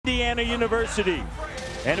Indiana University.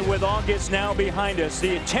 And with August now behind us,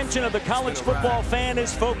 the attention of the college football fan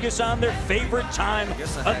is focused on their favorite time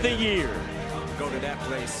of the year. Go to that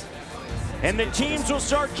place. And the teams will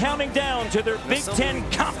start counting down to their Big Ten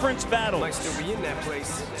conference battles. Might still be in that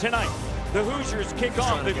place. Tonight, the Hoosiers kick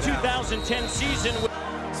off the 2010 season.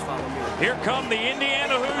 Here come the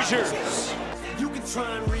Indiana Hoosiers. You can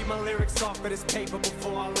try and read my lyrics off of this paper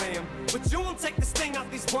before I lay 'em, but you won't take the sting out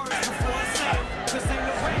these words before I say 'em. 'Cause ain't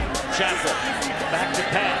no way I'm gonna Chappell, back to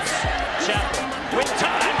pass. Chappell with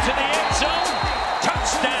time to the end zone.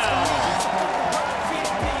 Touchdown.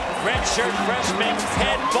 Redshirt freshman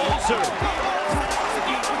Ted BOLSER.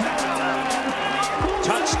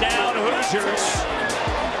 Touchdown Hoosiers.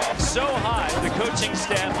 So high, the coaching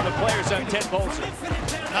staff and the players on Ted BOLSER.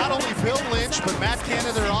 Not only Bill Lynch, but Matt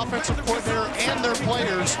Cannon, their offensive coordinator, and their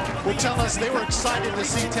players will tell us they were excited to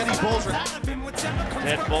see Teddy BOLSER.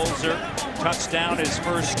 Ted BOLSER, touchdown, his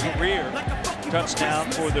first career touchdown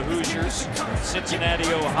for the Hoosiers.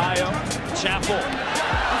 Cincinnati, Ohio. Chappell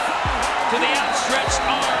to the outstretched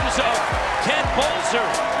arms of Ted BOLSER.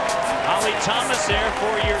 Ollie Thomas there,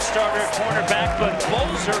 four-year starter at cornerback, but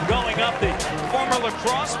BOLSER going up, the former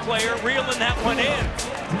lacrosse player, reeling that one in.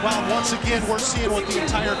 Well, once again, we're seeing what the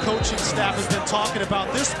entire coaching staff has been talking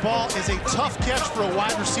about. This ball is a tough catch for a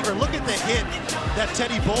wide receiver. Look at the hit that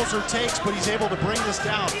Teddy BOLSER takes, but he's able to bring this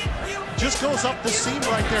down. Just goes up the seam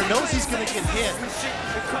right there, knows he's going to get hit.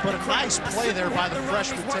 But a nice play there by the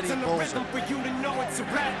freshman Teddy BOLSER.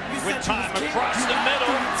 With time across the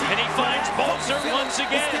middle, and he finds BOLSER once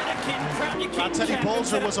again. Now, Teddy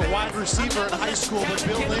BOLSER was a wide receiver in high school, but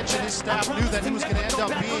Bill Lynch and his staff knew that he was going to end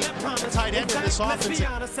up being a tight end in this offense.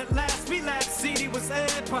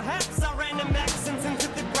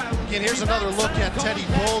 Again, here's another look at Teddy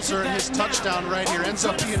BOLSER and his touchdown right here. Ends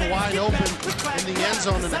up being wide open in the end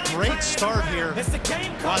zone, and a great start here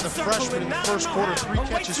by the freshman in the first quarter. 3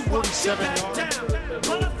 catches, 47 yards.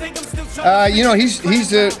 You know,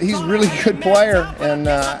 he's a really good player, and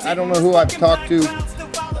I don't know who I've talked to,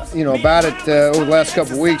 you know, about it over the last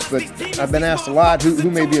couple of weeks, but I've been asked a lot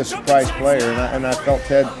who may be a surprise player, and I felt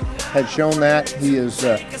Ted had shown that.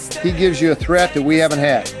 He gives you a threat that we haven't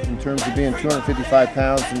had in terms of being 255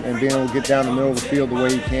 pounds and being able to get down the middle of the field the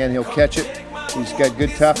way he can. He'll catch it. He's got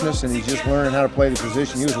good toughness, and he's just learning how to play the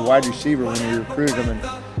position. He was a wide receiver when we recruited him, and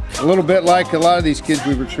a little bit like a lot of these kids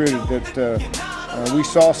we recruited, that we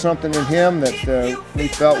saw something in him that we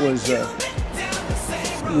felt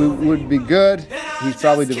would be good. He's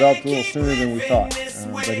probably developed a little sooner than we thought,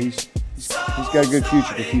 but he's got a good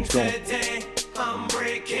future if he keeps going.